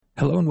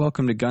Hello and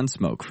welcome to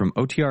Gunsmoke from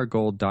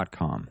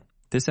OTRGold.com.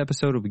 This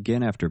episode will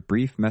begin after a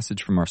brief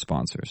message from our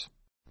sponsors.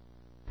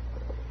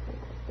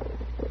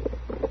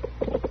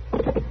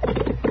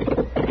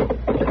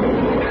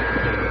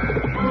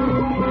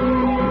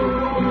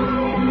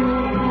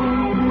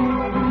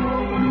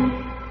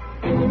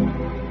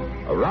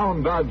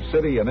 Around Dodge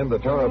City and in the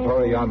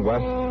territory on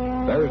West,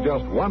 there's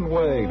just one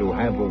way to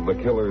handle the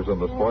killers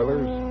and the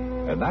spoilers,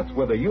 and that's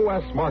with a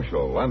U.S.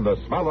 Marshal and the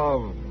smell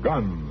of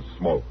gun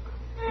smoke.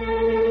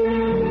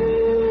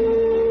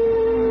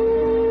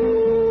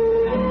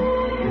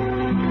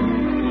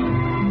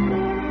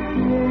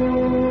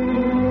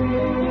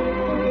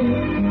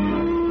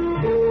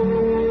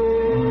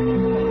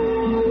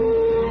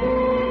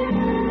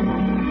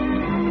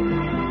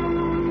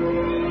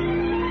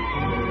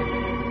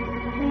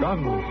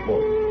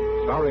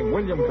 Gunsmoke, starring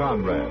William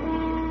Conrad,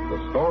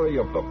 the story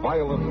of the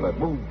violence that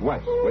moved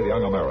west with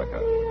young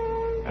America,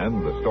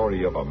 and the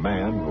story of a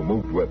man who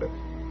moved with it.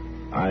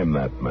 I'm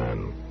that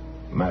man,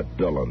 Matt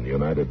Dillon,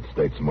 United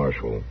States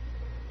Marshal.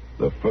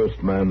 The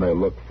first man they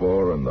look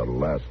for and the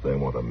last they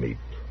want to meet.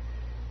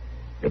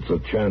 It's a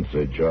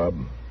chancy job,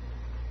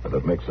 and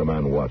it makes a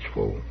man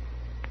watchful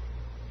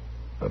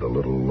and a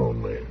little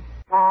lonely.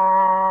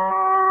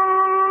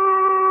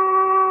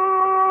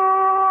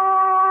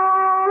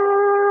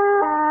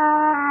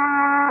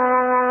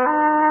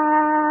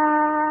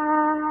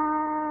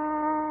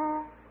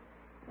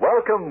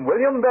 Welcome,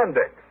 William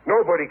Bendix.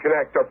 Nobody can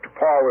act up to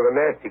par with a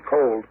nasty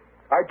cold.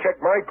 I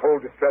check my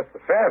cold distress the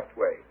fast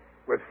way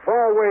with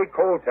 4-way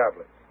cold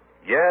tablets.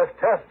 Yes,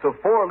 tests of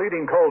 4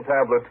 leading cold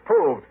tablets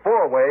proved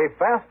 4-way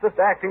fastest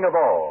acting of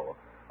all.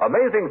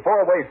 Amazing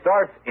 4-way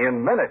starts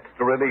in minutes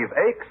to relieve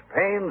aches,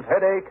 pains,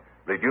 headache,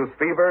 reduce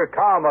fever,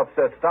 calm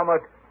upset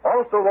stomach,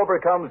 also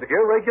overcomes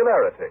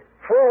irregularity.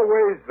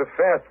 4-way's the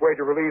fast way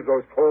to relieve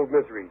those cold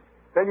miseries.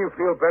 Then you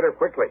feel better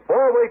quickly.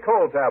 4-way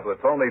cold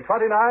tablets, only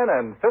 29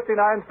 and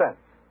 59 cents.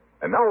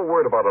 And now a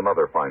word about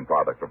another fine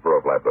product of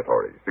Grove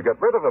Laboratories. To get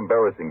rid of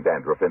embarrassing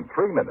dandruff in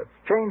 3 minutes,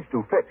 change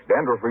to Fitch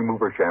Dandruff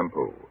Remover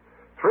Shampoo.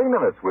 3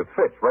 minutes with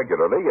Fitch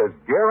regularly is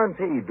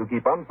guaranteed to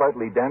keep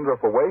unsightly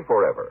dandruff away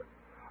forever.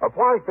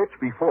 Apply Fitch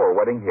before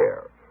wetting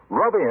hair.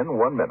 Rub in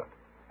 1 minute.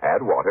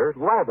 Add water,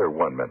 lather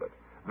 1 minute.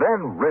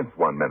 Then rinse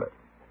 1 minute.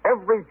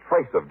 Every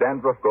trace of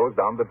dandruff goes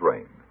down the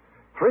drain.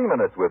 3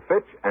 minutes with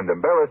Fitch and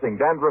embarrassing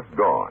dandruff's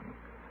gone.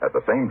 At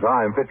the same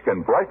time, Fitch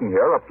can brighten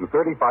hair up to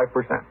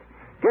 35%.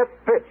 Get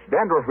Fitch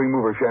Dandruff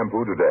Remover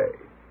Shampoo today.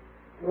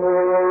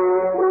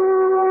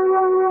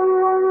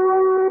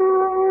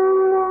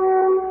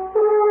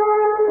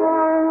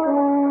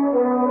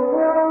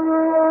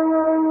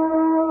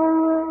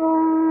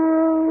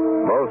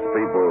 Most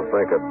people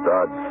think of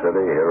Dodge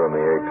City here in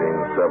the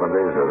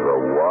 1870s as a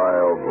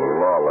wild,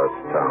 lawless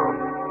town,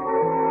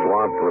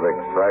 swamped with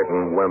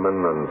exciting women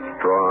and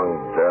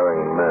strong,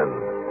 daring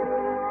men.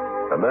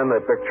 And then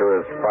they picture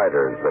as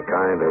fighters, the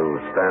kind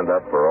who stand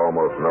up for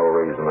almost no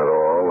reason at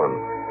all and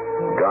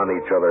gun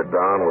each other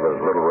down with as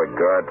little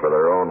regard for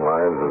their own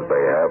lives as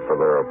they have for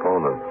their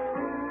opponents.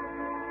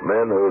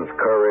 Men whose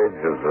courage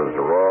is as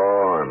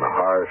raw and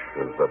harsh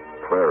as the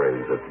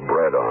prairies it's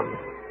bred on.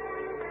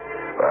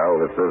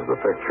 Well, this is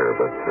the picture,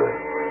 but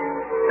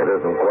it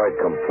isn't quite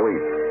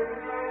complete.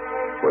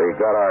 We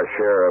got our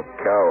share of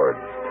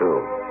cowards,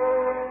 too.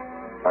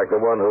 Like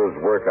the one whose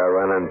work I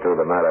ran into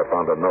the night I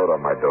found a note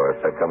on my door. It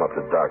said, come up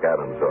to Doc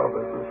Adams'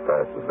 office as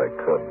fast as I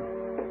could.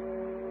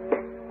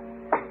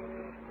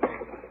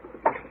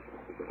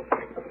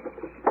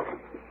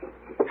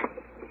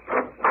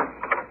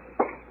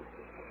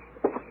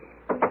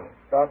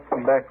 Doc's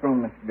in the back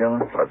room, Mr. Dillon.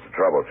 What's the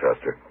trouble,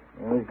 Chester?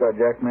 Well, he's got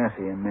Jack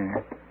Massey in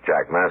there.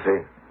 Jack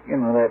Massey? You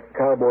know, that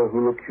cowboy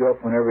who looks you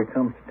up whenever he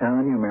comes to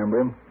town. You remember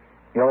him.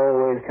 He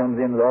always comes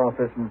into the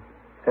office and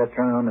sits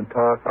around and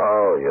talks.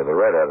 Oh, you're the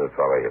red-headed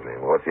fellow, you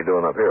mean. What's he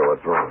doing up here?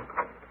 What's wrong?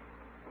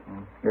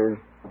 Here's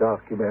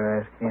Doc. You better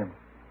ask him.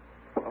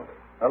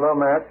 Hello,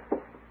 Matt.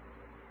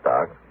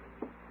 Doc?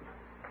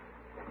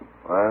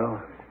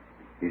 Well,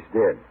 he's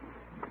dead.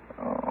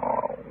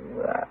 Oh,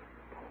 that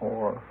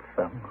poor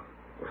fellow.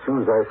 As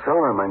soon as I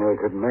saw him, I knew he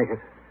couldn't make it.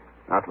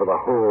 Not with a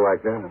hole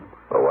like that.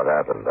 Well, what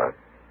happened, Doc?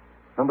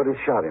 Somebody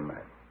shot him,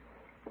 Matt.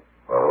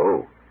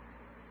 Oh.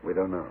 We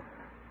don't know.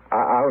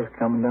 I was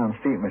coming down the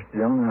street, Mr.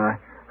 Dillon, and I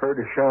heard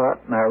a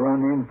shot, and I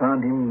run in and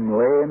found him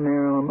laying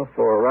there on the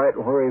floor, right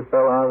where he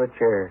fell out of the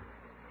chair.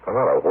 Fell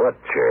out of what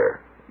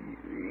chair?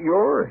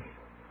 Yours.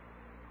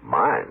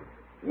 Mine?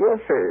 Yes,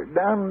 sir,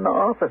 down in the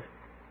office.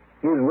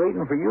 He was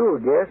waiting for you, I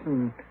guess,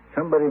 and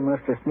somebody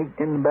must have sneaked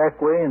in the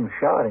back way and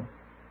shot him.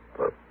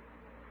 But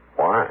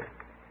why?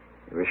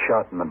 He was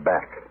shot in the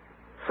back.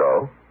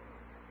 So?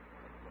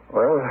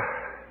 Well,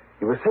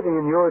 he was sitting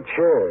in your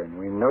chair, and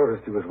we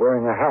noticed he was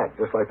wearing a hat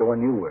just like the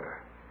one you wear.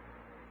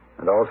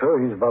 And also,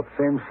 he's about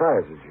the same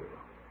size as you.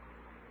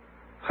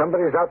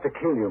 Somebody's out to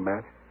kill you,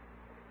 Matt.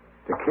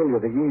 To kill you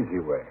the easy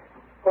way.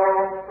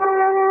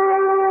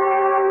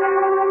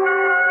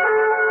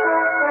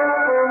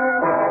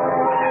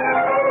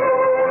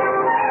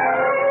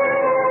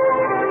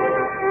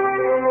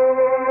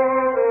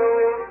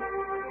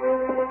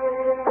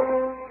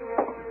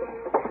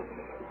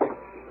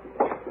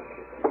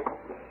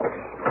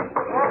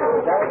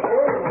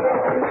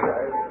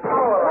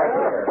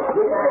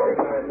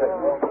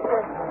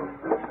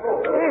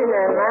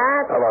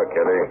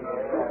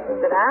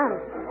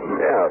 down.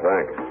 Yeah,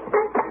 thanks.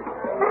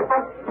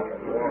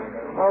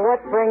 Well,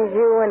 what brings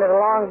you into the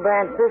Long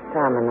Branch this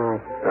time of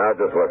night?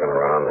 Just looking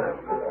around.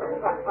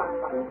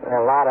 There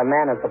are a lot of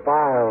men at the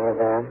bar over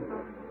there.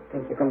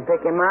 Think you can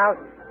pick him out?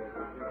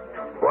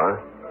 What?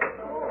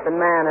 The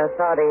man who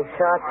thought he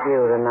shot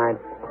you tonight.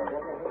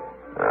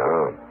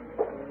 Oh.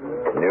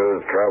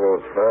 News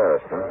travels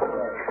fast, huh?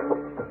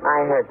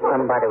 I heard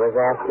somebody was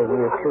after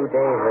you 2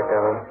 days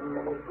ago.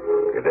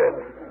 You did?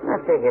 I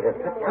figured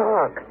it's a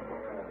talk.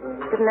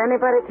 Didn't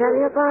anybody tell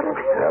you about it?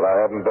 Well,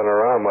 I haven't been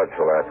around much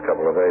the last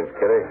couple of days,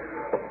 Kitty.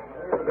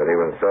 But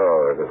even so,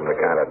 it isn't the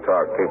kind of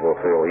talk people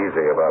feel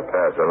easy about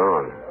passing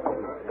on.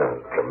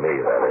 To me,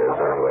 that is,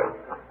 anyway.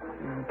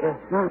 I guess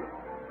not.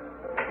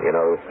 You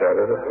know who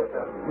started it?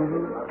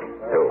 Mm-hmm.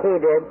 Who? He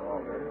did.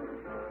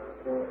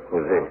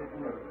 Who's he?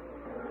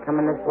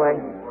 Coming this way.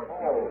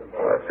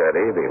 That's Ed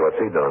Eby. What's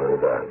he doing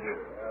in Dodge?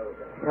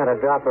 Gotta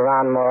drop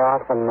around more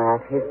often,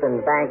 Matt. He's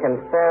been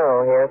banking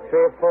faro here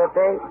 3 or 4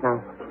 days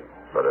now.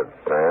 But did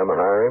Sam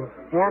hire him?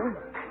 Yeah?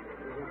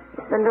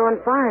 He's been doing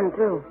fine,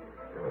 too.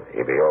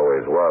 Eby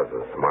always was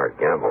a smart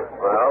gambler.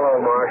 Well,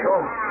 hello, Marshal.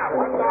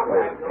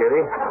 Miss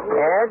Kitty.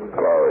 Ed?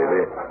 Hello,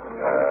 Eby.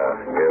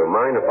 You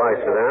mind if I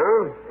sit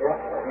down?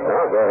 No,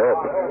 go ahead.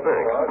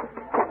 Thanks.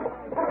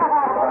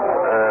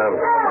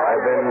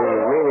 I've been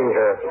meaning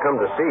to come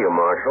to see you,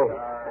 Marshal.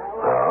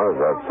 Oh, is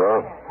that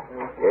so?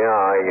 Yeah,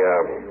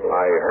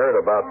 I heard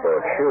about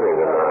the shooting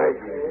tonight.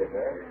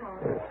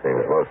 It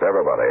seems most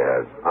everybody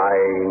has.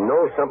 I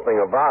know something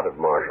about it,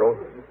 Marshal.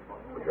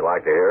 Would you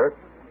like to hear it?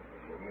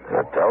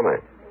 Tell me.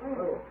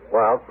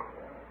 Well,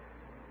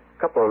 a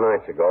couple of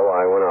nights ago,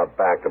 I went out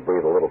back to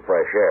breathe a little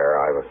fresh air.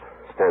 I was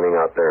standing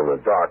out there in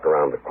the dark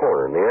around the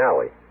corner in the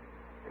alley.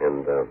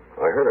 And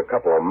I heard a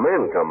couple of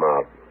men come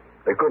out.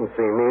 They couldn't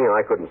see me, and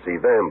I couldn't see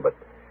them, but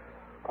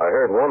I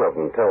heard one of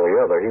them tell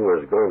the other he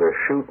was going to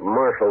shoot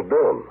Marshal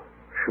Dillon.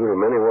 Shoot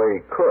him any way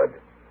he could.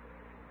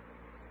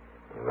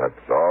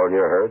 That's all you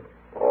heard?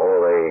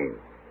 Oh, they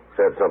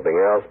said something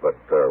else, but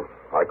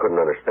I couldn't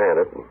understand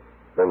it. And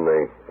then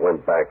they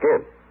went back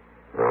in.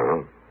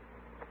 Uh-huh.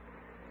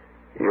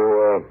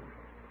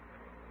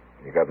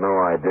 You got no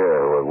idea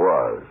who it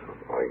was?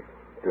 I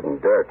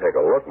didn't dare take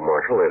a look,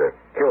 Marshal. They'd have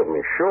killed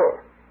me,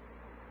 sure.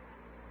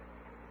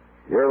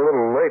 You're a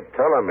little late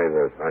telling me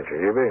this, aren't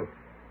you, Eby?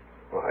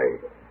 I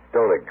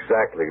don't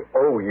exactly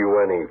owe you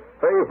any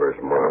favors,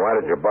 Marshal. Why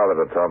did you bother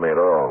to tell me at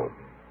all?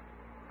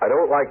 I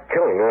don't like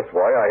killing, that's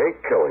why. I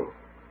hate killing.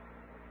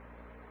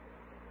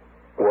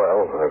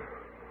 Well, I've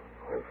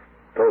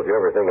told you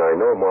everything I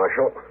know,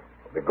 Marshal.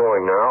 I'll be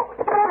going now.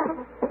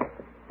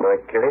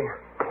 Night, Kitty.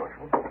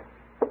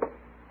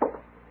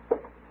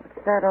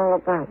 What's that all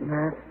about,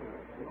 Matt?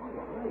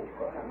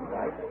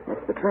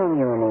 What's between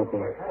you and Eby?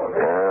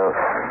 Well,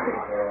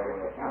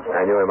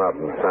 I knew him out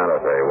in Santa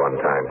Fe one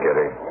time,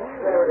 Kitty.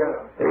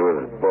 He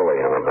was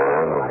bullying a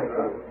man.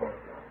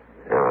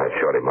 I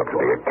showed him up to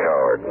be a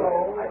coward.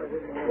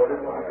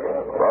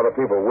 A lot of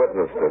people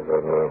witnessed it,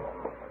 and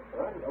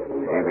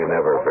Eby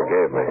never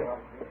forgave me.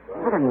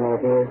 Well, then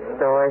maybe his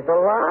story's a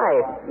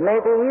lie.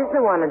 Maybe he's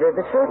the one who did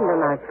the shooting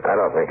tonight. I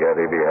don't think Ed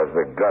Eby has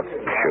the guts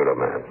to shoot a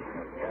man.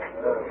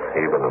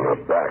 Even in the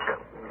back.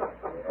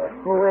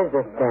 Who is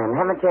it, then?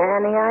 Haven't you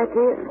any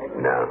idea?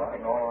 No.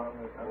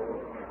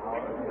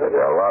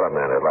 There are a lot of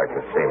men who'd like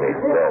to see me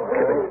dead,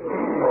 Kitty.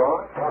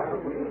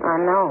 I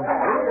know.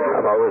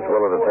 I'm always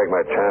willing to take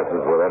my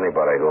chances with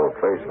anybody who'll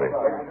face me.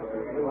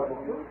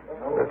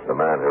 It's the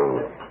man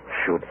who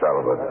shoots out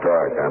of the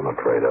dark I'm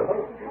afraid of.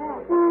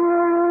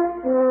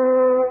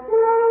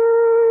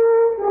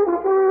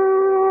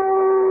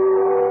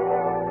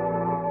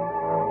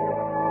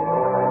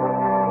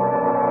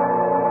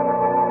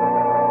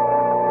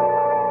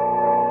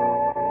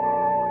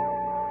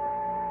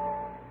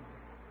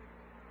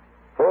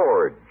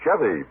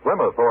 Chevy,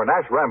 Plymouth, or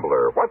Nash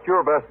Rambler, what's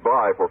your best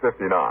buy for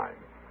 $59?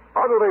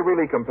 How do they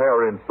really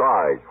compare in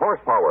size,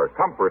 horsepower,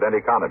 comfort, and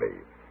economy?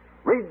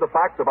 Read the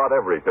facts about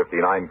every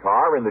 $59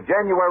 car in the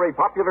January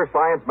Popular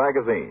Science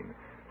magazine,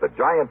 the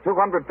giant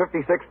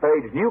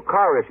 256-page new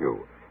car issue.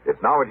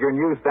 It's now at your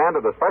newsstand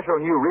at a special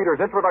new reader's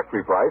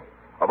introductory price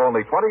of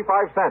only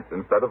 25 cents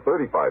instead of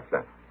 35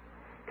 cents.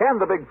 Can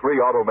the big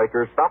three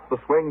automakers stop the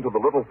swing to the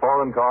little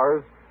foreign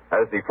cars?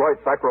 Has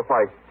Detroit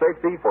sacrificed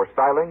safety for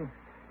styling?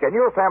 Can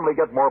your family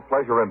get more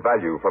pleasure and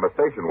value from a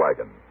station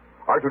wagon?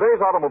 Are today's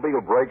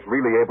automobile brakes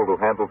really able to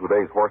handle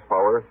today's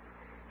horsepower?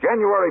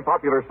 January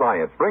Popular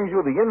Science brings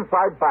you the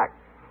inside facts,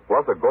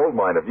 plus a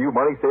goldmine of new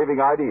money-saving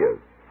ideas.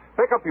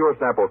 Pick up your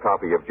sample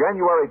copy of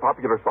January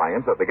Popular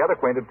Science at the Get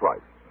Acquainted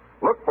price.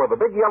 Look for the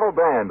big yellow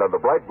band on the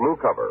bright blue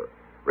cover.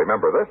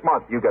 Remember, this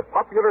month you get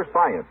Popular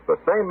Science, the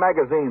same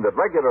magazine that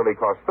regularly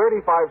costs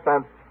 35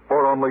 cents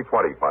for only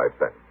 25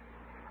 cents.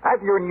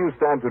 At your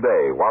newsstand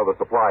today, while the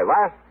supply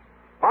lasts,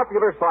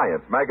 Popular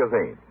Science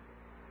magazine.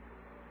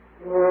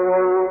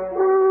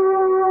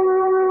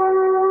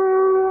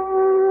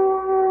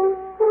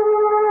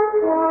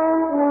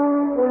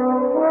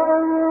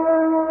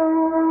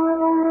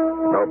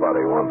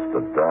 Nobody wants to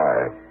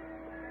die.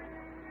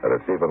 But it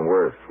gets even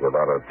worse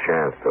without a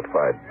chance to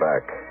fight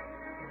back.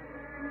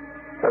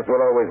 That's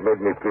what always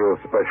made me feel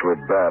especially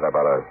bad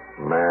about a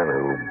man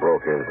who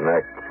broke his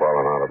neck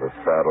falling out of the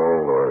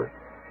saddle or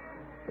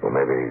who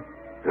maybe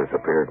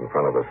disappeared in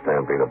front of a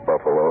stampede of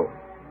buffalo.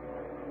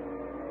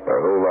 Or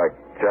who, like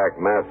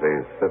Jack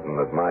Massey, sitting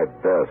at my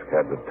desk,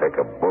 had to take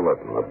a bullet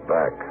in the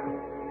back.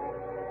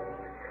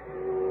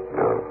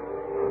 No,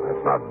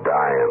 that's not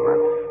dying.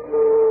 That's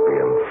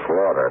being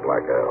slaughtered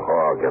like a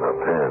hog in a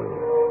pen.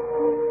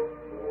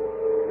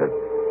 It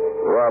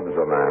robs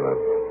a man of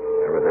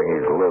everything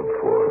he's lived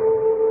for.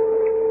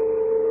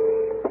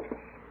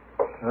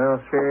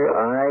 Well, sir,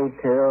 I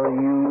tell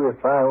you,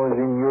 if I was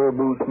in your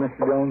boots,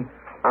 Mr. Jones,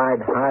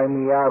 I'd hie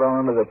me out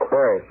onto the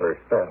prairie for a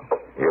spell.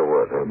 You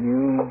would, huh?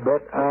 You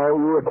bet I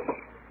would.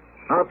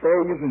 Out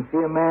there, you can see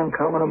a man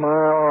coming a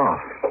mile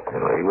off. You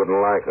know, he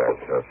wouldn't like that,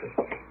 Chester.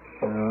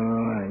 Oh,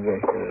 I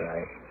guess you're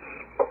right.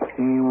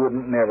 He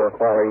wouldn't never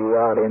follow you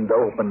out into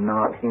open,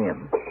 not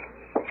him.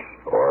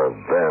 Or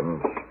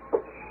them.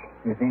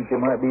 You think there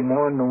might be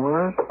more than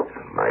one?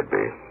 Might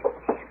be.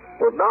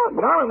 Well,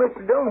 doggone it,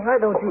 Mr. Jones, why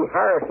don't you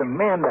hire some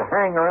men to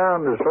hang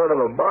around as sort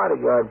of a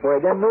bodyguard for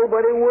you? Then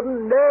nobody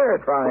wouldn't dare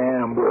try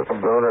ambush. The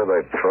sooner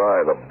they try,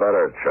 the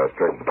better,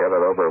 Chester. Get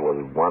it over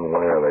with one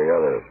way or the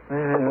other.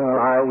 Well,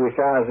 I wish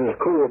I was as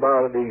cool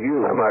about it as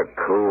you. I'm not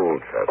cool,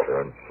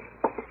 Chester.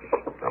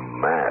 I'm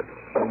mad.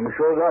 You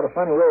sure got a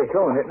funny way of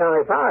showing it. Now,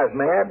 if I was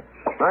mad,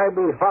 I'd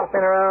be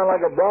hopping around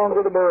like a bronc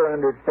with a burr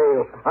under its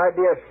tail. I'd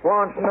be a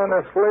slanching and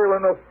a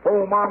slavering with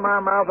foam on my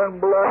mouth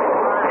and blood.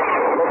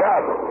 Look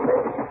out.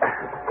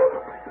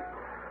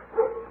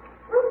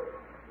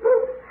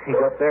 He's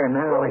up there in the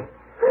alley.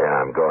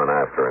 Yeah, I'm going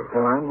after him.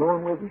 Well, I'm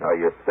going with you. Oh,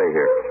 you stay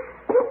here.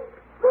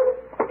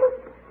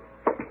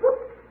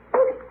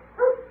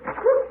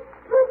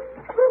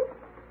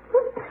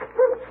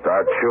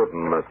 Start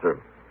shooting, mister.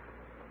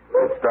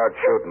 You start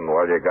shooting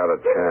while you got a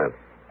chance.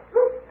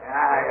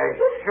 I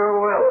sure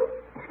will.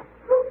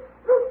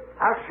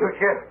 I'll shoot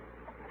you.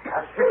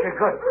 I'll shoot you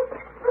good.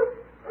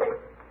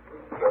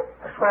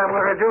 That's what I'm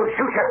going to do,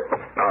 shoot you.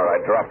 All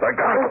right, drop the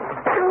gun.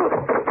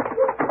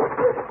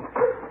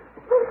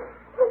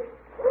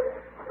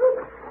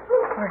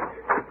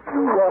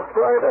 You walked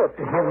right up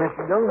to him,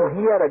 Mr. Jones.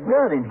 He had a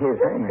gun in his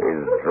hand.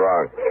 He's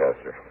drunk,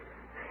 Chester.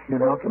 You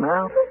knocked him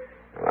out?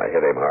 I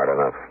hit him hard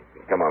enough.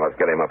 Come on, let's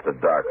get him up to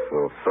Doc's.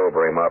 We'll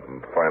sober him up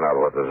and find out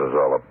what this is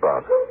all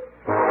about.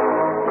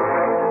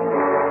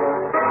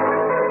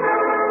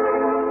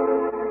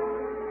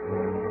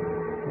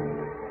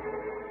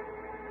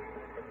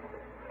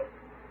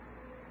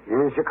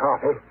 Here's your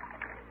coffee.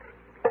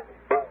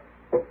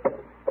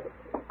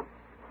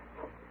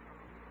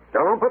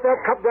 Don't put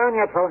that cup down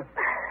yet, fella.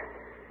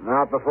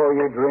 Not before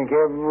you drink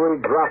every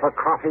drop of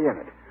coffee in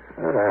it.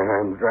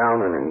 I'm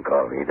drowning in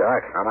coffee,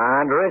 Doc. Come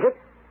on, drink it.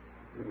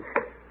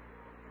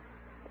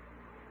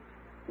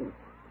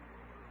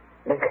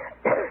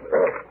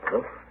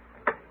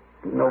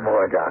 No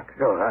more, Doc.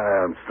 No,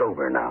 I'm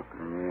sober now.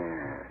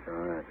 Yeah, so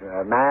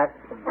that's Matt.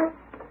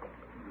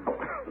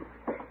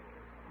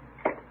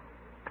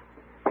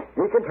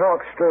 You can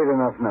talk straight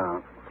enough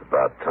now. It's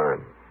about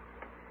time.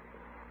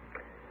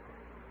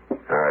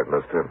 All right,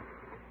 mister.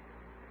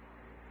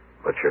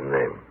 What's your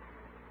name?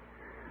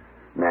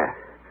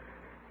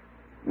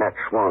 Nat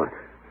Swan.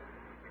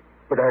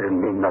 But I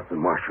didn't mean nothing,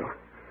 Marshal.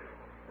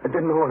 I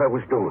didn't know what I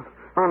was doing.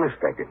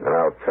 Honest, I didn't. And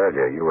I'll tell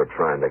you were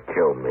trying to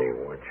kill me,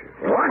 weren't you?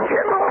 Want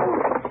you?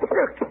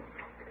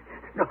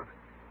 No.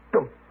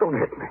 Don't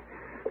hit me.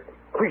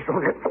 Please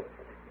don't hit me.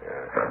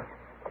 Yeah.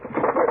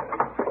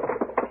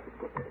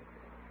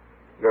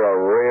 You're a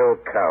real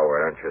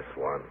coward, aren't you,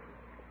 Swan?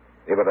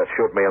 Even to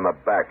shoot me in the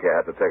back, you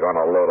had to take on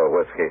a load of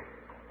whiskey.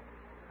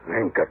 I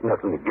ain't got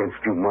nothing against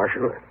you,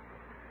 Marshal.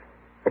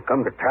 I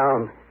come to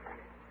town,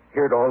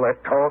 heard all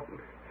that talk, and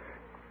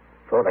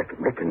thought I could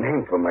make a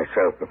name for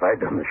myself if I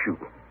done the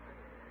shooting.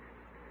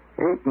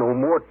 Ain't no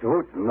more to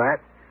it than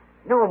that.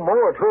 No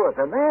more to it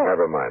than that.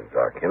 Never mind,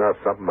 Doc. You know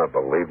something? I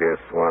believe you,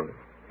 Swan.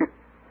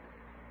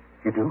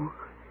 You do?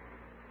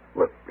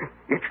 Well,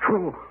 it's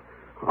true.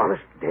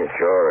 Honest, dear.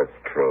 Sure, it's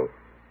true.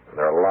 And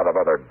there are a lot of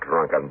other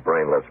drunken,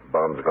 brainless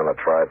bums going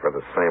to try it for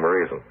the same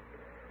reason.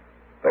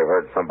 They've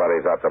heard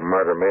somebody's out to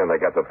murder me, and they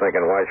get to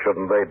thinking, why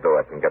shouldn't they do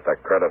it and get the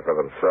credit for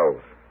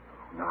themselves?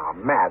 Now,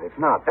 Matt, it's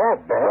not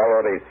that bad. It's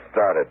already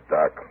started,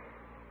 Doc.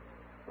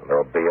 And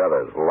there'll be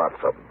others,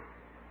 lots of them.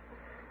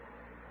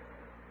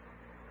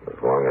 As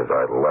long as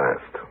I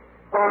last.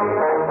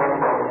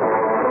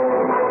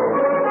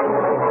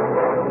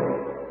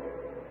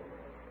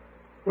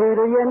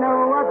 Little you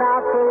know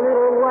about the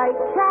little white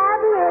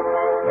tablet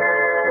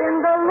in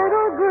the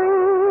little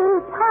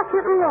green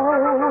pocket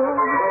roll.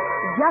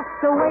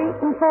 Just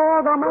a-waiting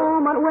for the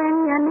moment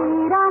when you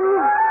need 'em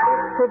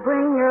to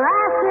bring your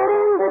acid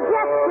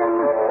indigestion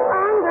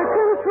under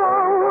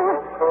control.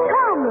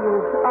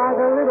 Tums are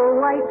the little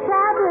white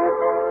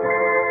tablets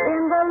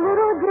in the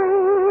little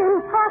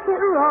green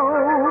pocket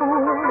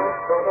roll.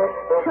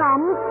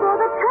 Tums for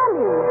the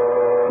tummy,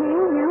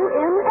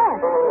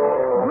 Tums.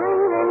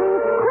 Bring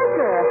relief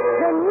quicker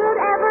than you'd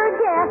ever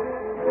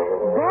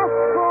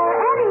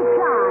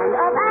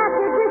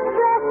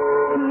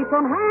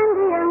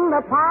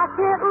the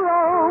pocket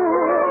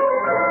roll.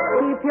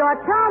 Keep your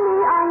tummy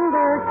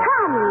under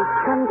Tummy's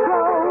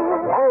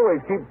control. Always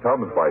keep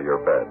Tums by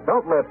your bed.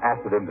 Don't let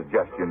acid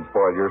indigestion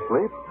spoil your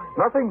sleep.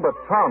 Nothing but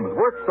Tums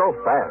works so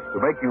fast to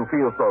make you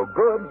feel so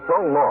good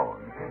so long.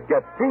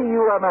 Get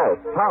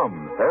TUMS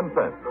Tums 10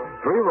 cents.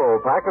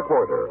 3-roll pack a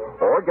quarter.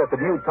 Or get the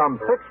new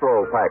Tums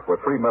 6-roll pack with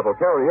free metal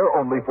carrier,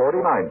 only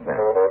 49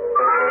 cents.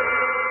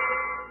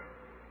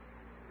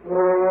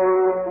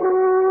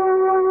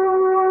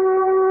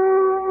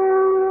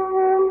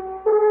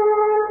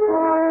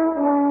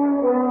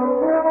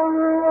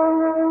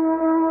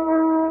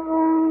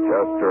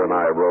 Chester and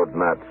I rode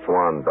Nat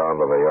Swan down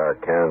to the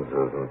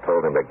Arkansas and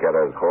told him to get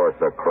his horse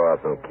across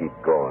and keep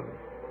going.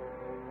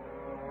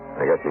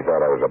 I guess he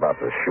thought I was about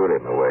to shoot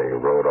him the way he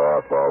rode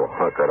off, all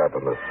hunkered up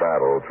in the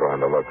saddle, trying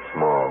to look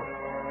small.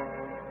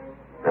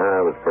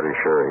 I was pretty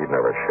sure he'd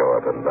never show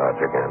up in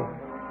Dodge again.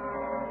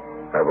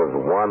 That was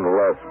one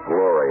less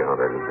glory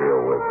hunter to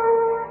deal with.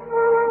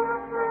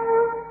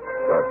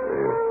 But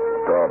the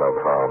thought of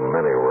how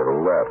many were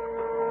left,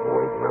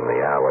 waiting in the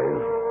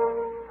alleys,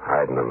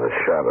 hiding in the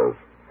shadows,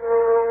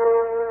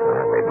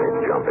 that made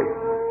me jumpy.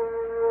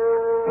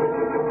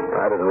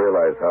 I didn't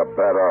realize how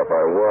bad off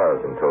I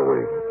was until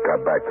we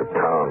got back to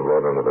town,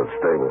 rode into the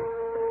stable.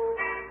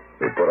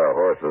 We put our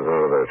horses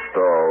into their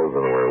stalls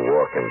and were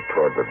walking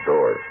toward the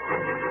doors.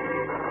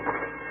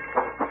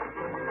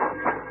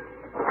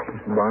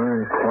 This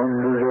barn's plumb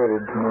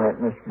deserted tonight,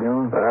 Mr.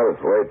 Jones. I was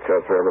late,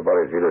 Chester.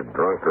 Everybody's either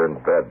drunk or in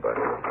bed by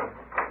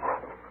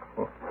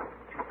now.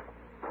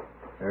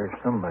 There's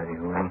somebody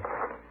who ain't.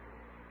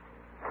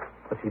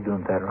 What's he doing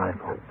with that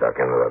rifle? Duck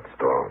into that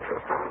stall,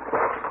 Chester.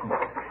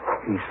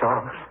 He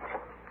saw us.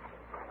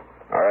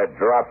 All right,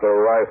 drop the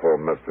rifle,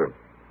 mister.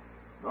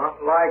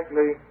 Not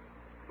likely.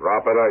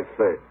 Drop it, I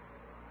say.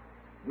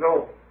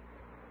 No.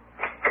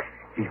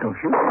 He's gonna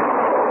shoot.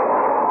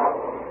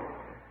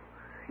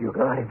 You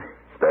got him.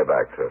 Stay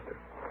back, Chester.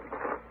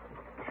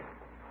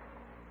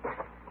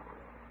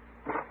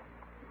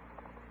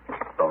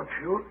 Don't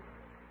shoot.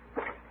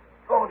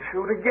 Don't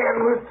shoot again,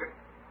 mister.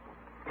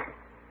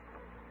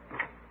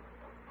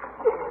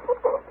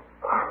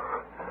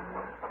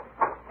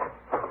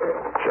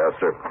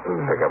 Chester,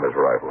 pick up his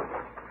rifle.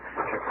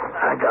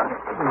 I got it.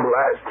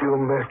 Blast you,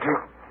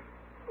 mister.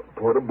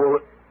 Put a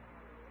bullet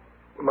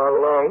in my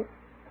lung.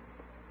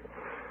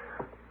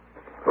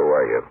 Who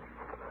are you?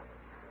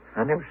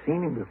 I never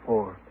seen him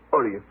before.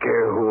 What do you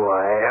care who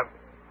I am?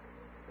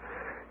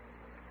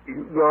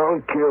 You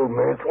gone killed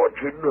me. That's what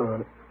you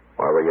done.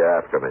 Why were you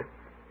after me?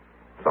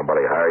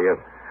 Somebody hire you?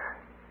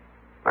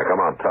 Now, come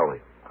on, tell me.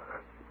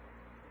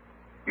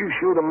 You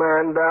shoot a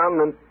man down,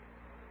 then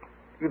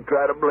you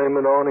try to blame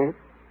it on him.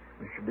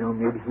 Mr. Bill,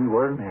 maybe he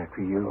wasn't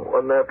after you. I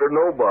wasn't after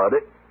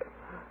nobody.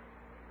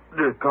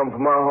 Just come for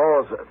my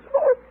horse. That's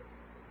all.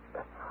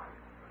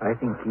 I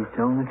think he's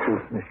telling the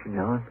truth, Mr.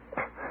 Dillon.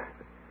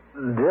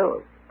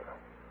 Dillon?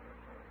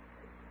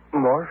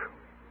 Marshal?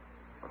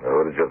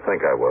 Who did you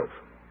think I was?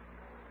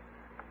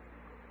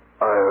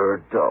 I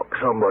heard talk.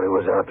 Somebody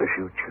was out to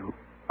shoot you.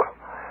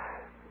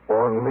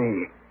 On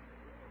me.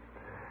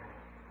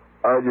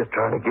 I was just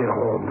trying to get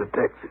home to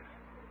Texas.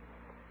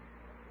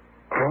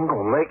 I'm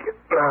gonna make it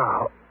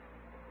now.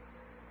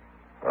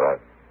 All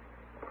right.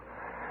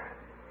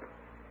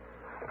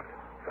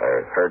 I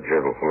heard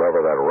you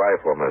lever that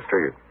rifle,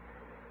 mister.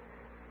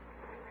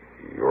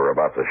 You were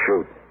about to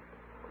shoot.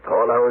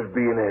 Thought I was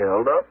being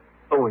held up.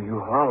 Oh, you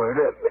hollered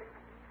at me.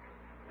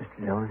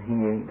 Mr. Dillon, he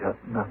ain't got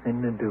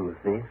nothing to do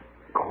with this.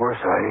 Of course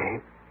I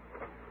ain't.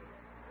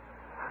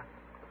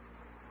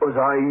 Was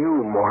I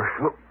you,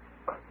 Marshal?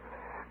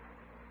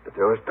 If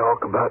there was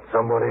talk about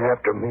somebody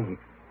after me,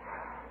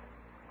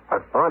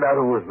 I'd find out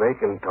who was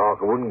making talk.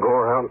 I wouldn't go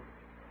around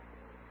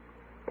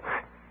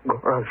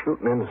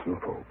shooting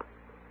innocent folk.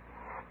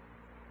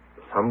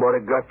 Somebody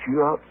got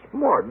you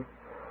outsmarted.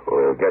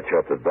 We'll get you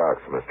up to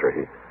Doc's,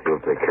 mister. He'll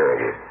take care of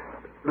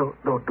you.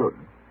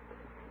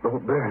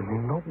 Don't bury me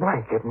in no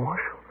blanket,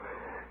 Marshal.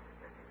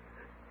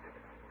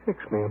 Fix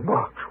me a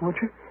box, would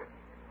you?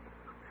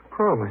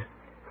 Promise.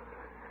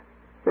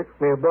 Fix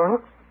me a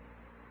box?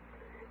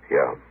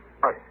 Yeah.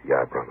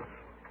 I promise.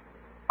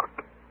 I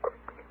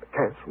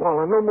can't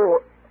swallow no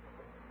more.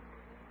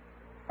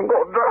 I'm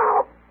going to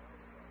drown.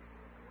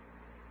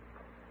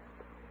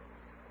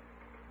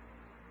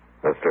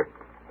 Mister?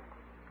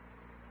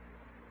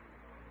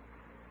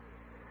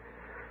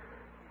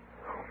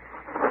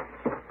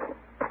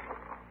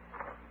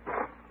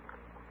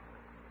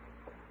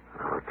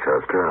 Oh,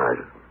 Chester,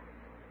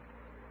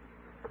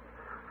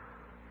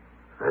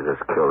 I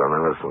just killed an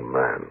innocent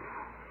man.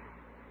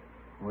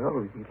 Well,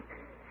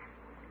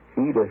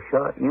 he'd have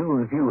shot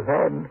you if you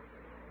hadn't.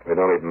 We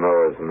don't even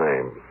know his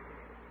name.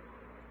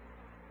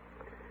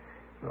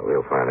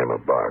 We'll find him a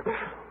box.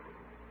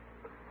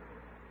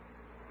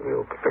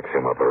 We'll fix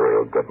him up a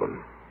real good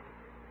one.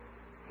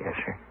 Yes,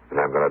 sir. And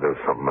I'm going to do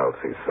something else,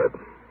 he said.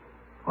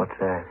 What's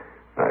that?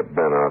 I've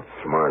been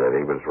outsmarted.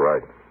 He was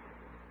right.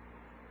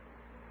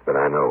 But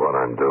I know what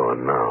I'm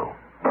doing now.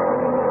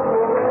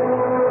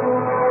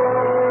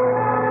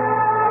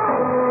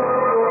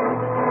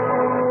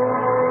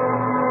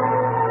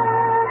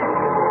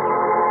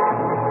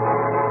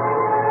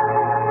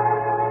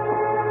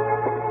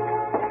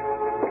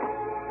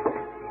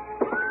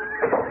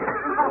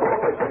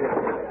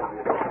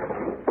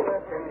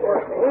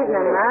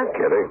 Evening, Matt.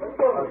 Kitty?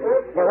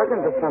 You're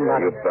looking for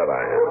somebody. You bet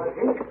I am.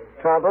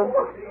 Trouble?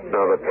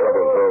 No, the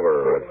trouble's over.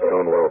 It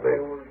soon will be.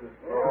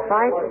 A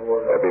fight?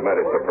 I'd be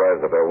mighty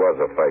surprised if there was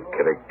a fight,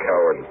 Kitty.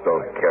 Cowards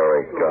don't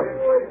carry guns.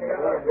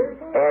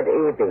 Ed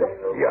Eby.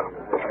 Yeah.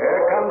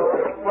 Here comes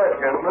the split,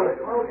 gentlemen.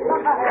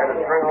 Care to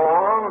string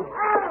along?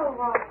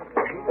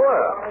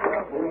 Well,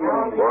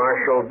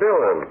 Marshal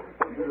Dillon,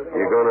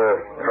 you gonna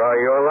try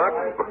your luck?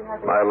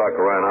 My luck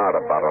ran out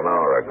about an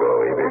hour ago,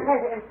 Evie.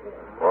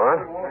 What?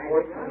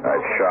 I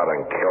shot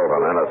and killed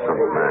an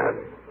innocent man.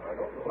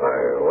 Why,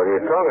 what are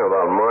you talking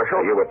about,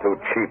 Marshal? You were too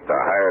cheap to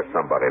hire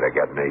somebody to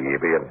get me,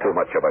 Evie, and too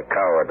much of a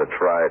coward to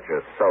try it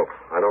yourself.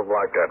 I don't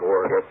like that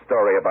word. Your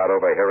story about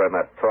overhearing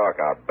that talk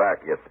out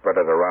back, you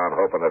spread it around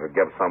hoping it'd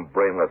give some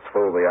brainless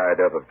fool the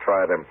idea to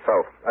try it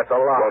himself. That's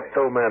a lie. Well,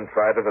 two men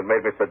tried it and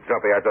made me so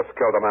jumpy I just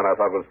killed a man I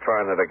thought was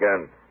trying it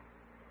again.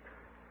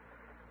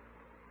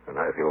 And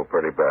I feel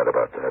pretty bad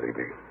about that,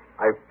 Evie.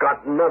 I've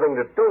got nothing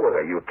to do with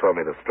it. You told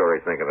me the story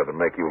thinking it'd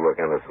make you look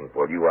innocent.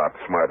 Well, you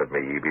outsmarted me,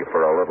 Evie,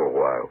 for a little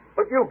while.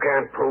 But you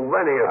can't prove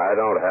any of it. I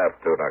don't have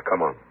to. Now,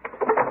 come on.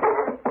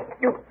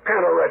 You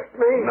can't arrest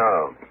me.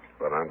 No,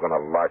 but I'm going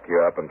to lock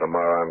you up, and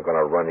tomorrow I'm going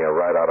to run you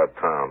right out of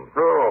town.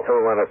 No. Two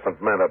innocent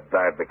men have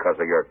died because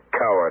of your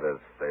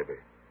cowardice, baby.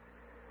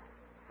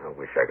 I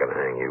wish I could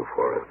hang you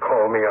for it.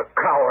 Call me a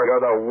coward.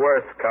 You're the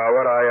worst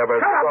coward I ever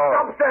Shut saw.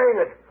 up! Stop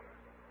saying it!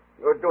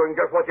 You're doing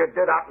just what you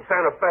did out in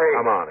Santa Fe.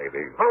 Come on,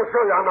 Evie. I'll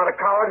show you I'm not a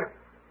coward.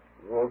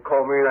 You won't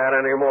call me that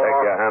anymore.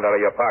 Take your hand out of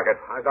your pocket.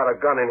 I got a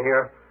gun in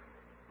here.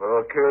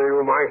 I'll kill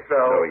you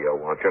myself. No, you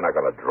won't. You're not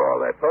going to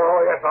draw that. Oh,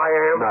 yes, I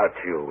am. Not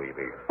you,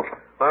 Evie.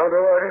 I'll do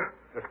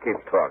it. Just keep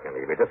talking,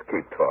 Evie. Just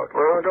keep talking.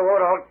 I'll do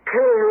it. I'll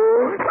kill you.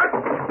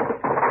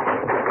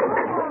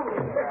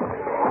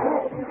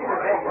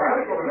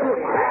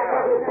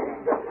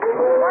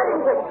 Why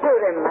didn't you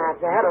shoot him, Matt?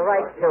 You had a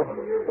right to.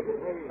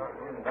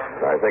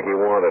 I think he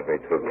wanted me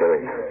to,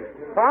 Kitty.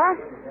 What?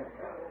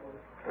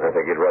 I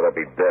think he'd rather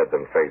be dead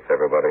than face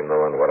everybody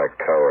knowing what a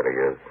coward he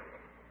is.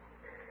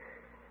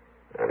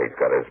 And he's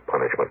got his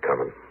punishment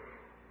coming.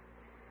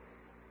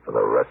 For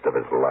the rest of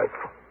his life.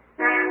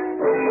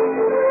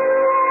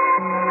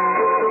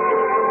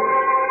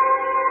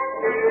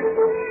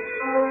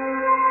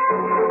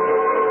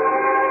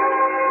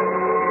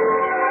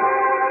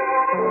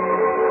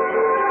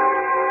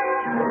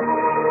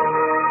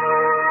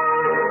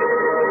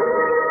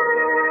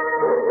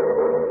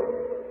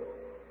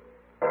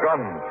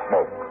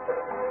 Gunsmoke.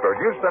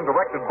 Produced and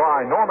directed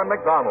by Norman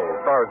McDonald,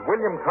 stars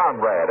William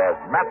Conrad as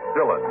Matt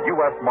Dillon,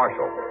 U.S.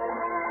 Marshal.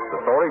 The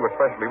story was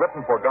specially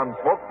written for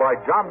Gunsmoke by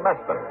John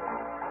Meston.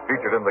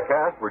 Featured in the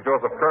cast were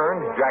Joseph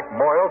Kearns, Jack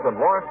Moyles, and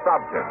Lawrence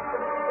Dobkin.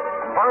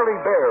 Harley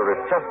Bear is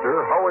Chester,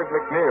 Howard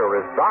McNear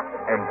is Doc,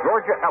 and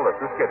Georgia Ellis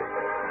is Kitty.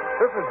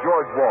 This is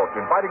George Walsh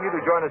inviting you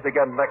to join us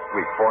again next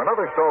week for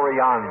another story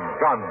on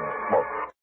Gunsmoke.